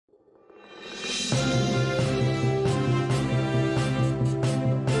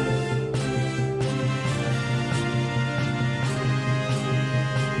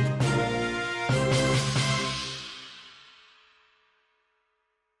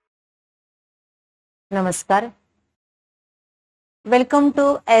Namaskar. Welcome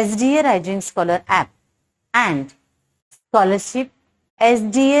to SDA Rising Scholar app and Scholarship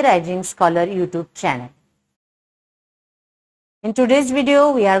SDA Rising Scholar YouTube channel. In today's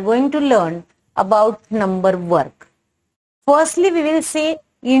video, we are going to learn about number work. Firstly, we will see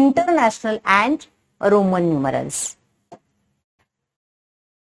international and Roman numerals.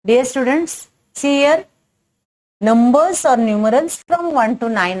 Dear students, see here, numbers or numerals from 1 to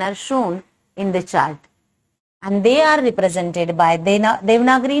 9 are shown in the chart. And they are represented by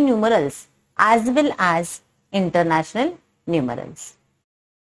Devanagari numerals as well as international numerals.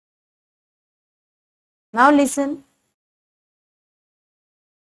 Now listen.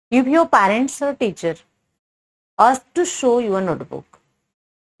 If your parents or teacher ask to show your notebook,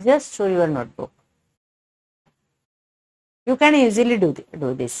 just show your notebook. You can easily do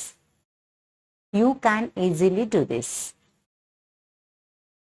this. You can easily do this.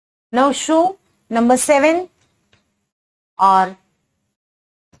 Now show number 7. Or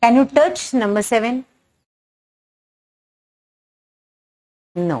can you touch number 7?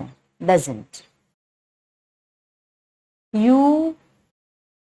 No, doesn't. You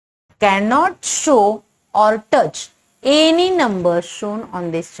cannot show or touch any number shown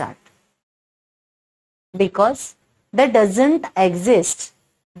on this chart because they doesn't exist.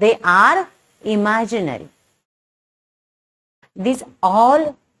 They are imaginary. These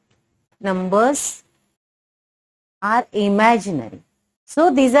all numbers are imaginary.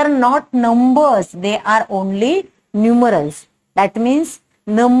 So these are not numbers, they are only numerals. That means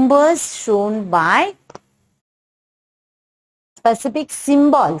numbers shown by specific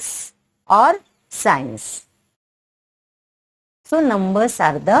symbols or signs. So numbers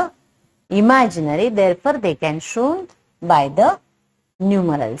are the imaginary, therefore they can shown by the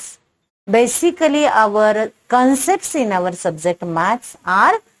numerals. Basically our concepts in our subject maths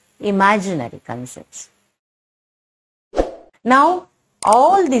are imaginary concepts. Now,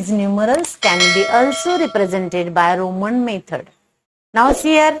 all these numerals can be also represented by Roman method. Now,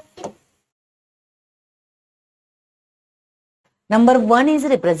 see here, number 1 is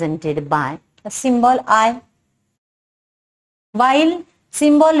represented by the symbol I, while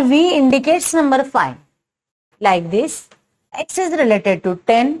symbol V indicates number 5. Like this, X is related to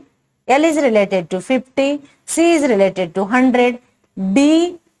 10, L is related to 50, C is related to 100,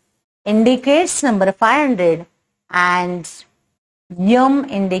 D indicates number 500 and M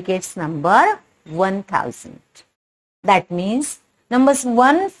indicates number 1000. That means numbers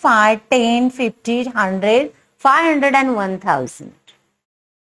 1, 5, 10, 50, 100, 500 and 1000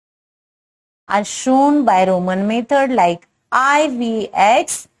 are shown by Roman method like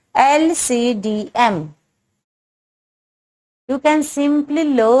IVX, LCDM. You can simply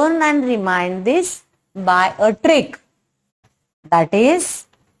learn and remind this by a trick, that is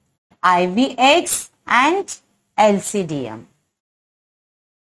IVX and LCDM.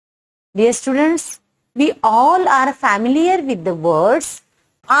 Dear students, we all are familiar with the words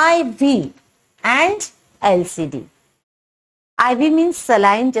IV and LCD. IV means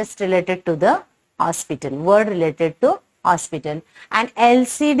saline, just related to the hospital, word related to hospital, and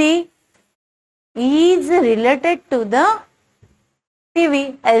LCD is related to the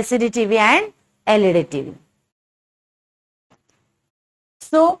TV, LCD TV and LED TV.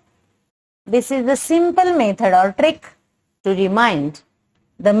 So, this is the simple method or trick to remind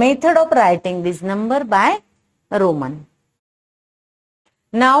the method of writing this number by Roman.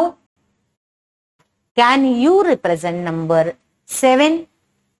 Now, can you represent number 7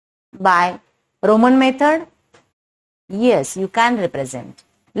 by Roman method? Yes, you can represent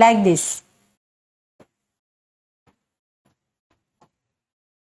like this.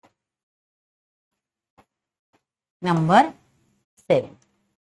 Number 7.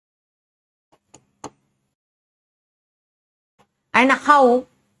 And how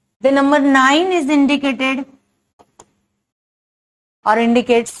the number 9 is indicated or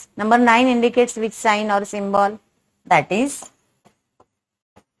indicates, number 9 indicates which sign or symbol? That is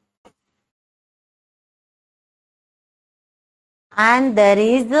and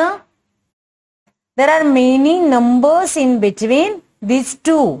there are many numbers in between these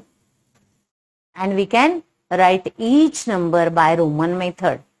two, and we can write each number by Roman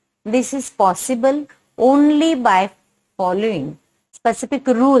method. This is possible only by following specific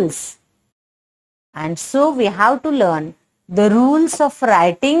rules, and so we have to learn the rules of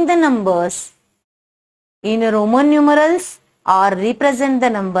writing the numbers in Roman numerals or represent the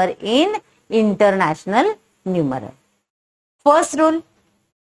number in international numeral. First rule,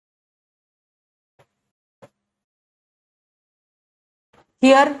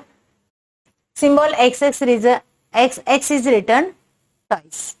 here symbol XX is written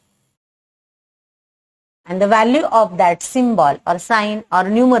twice. and the value of that symbol or sign or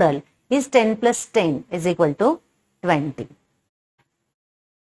numeral is 10 plus 10 is equal to 20.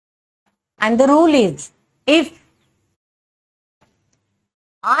 And the rule is, if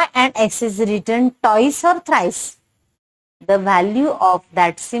I and x is written twice or thrice, the value of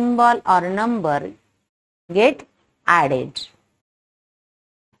that symbol or number get added.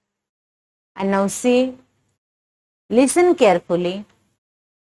 And now see, listen carefully.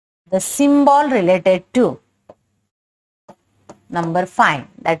 The symbol related to number 5,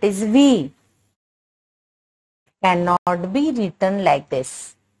 that is V, cannot be written like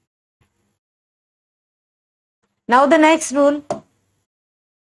this. Now the next rule,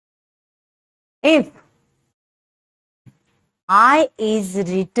 if I is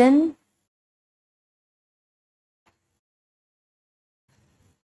written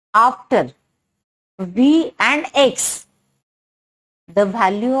after V and X, the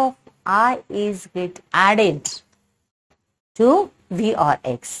value of I is get added to V or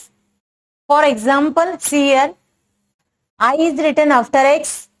X. For example, see here, I is written after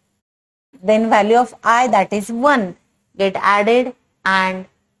X, then value of I, that is 1, get added, and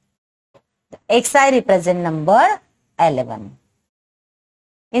Xi represent number 11.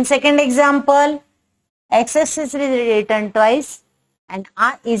 In second example, Xs is written twice and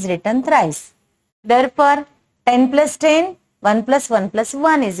I is written thrice. Therefore, 10 plus 10, 1 plus 1 plus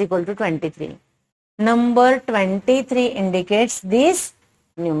 1 is equal to 23. Number 23 indicates this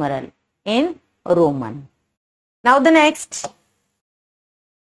numeral in Roman. Now the next,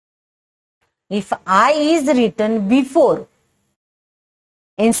 if I is written before,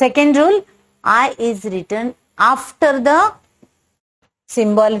 in second rule, I is written after the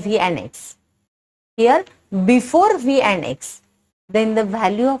symbol V and X. Here, before V and X, then the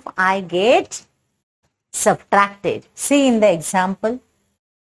value of I get subtracted. See in the example,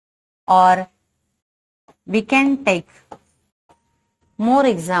 or we can take more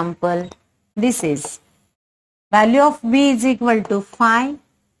example. This is value of B is equal to 5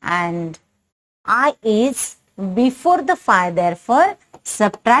 and I is before the 5, therefore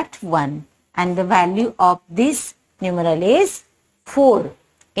subtract 1 and the value of this numeral is 4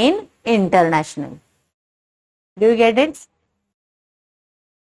 in international. Do you get it?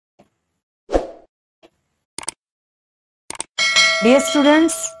 Dear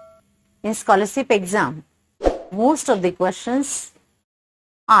students, in scholarship exam, most of the questions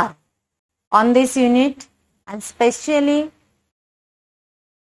are on this unit, and especially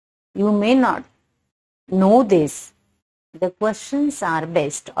you may not know this, the questions are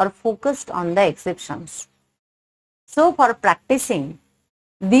based or focused on the exceptions. So for practicing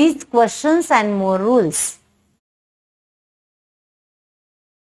these questions and more rules,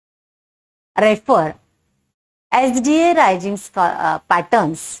 refer SDA rising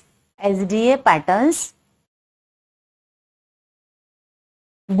patterns, SDA patterns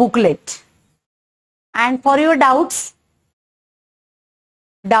booklet. And for your doubts,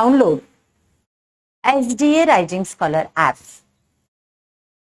 download SDA Rising Scholar apps.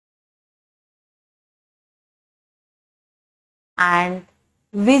 And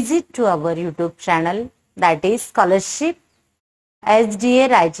visit to our YouTube channel, that is Scholarship SDA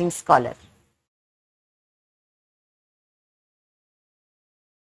Rising Scholar.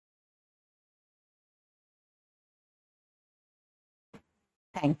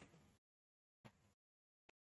 Thank you.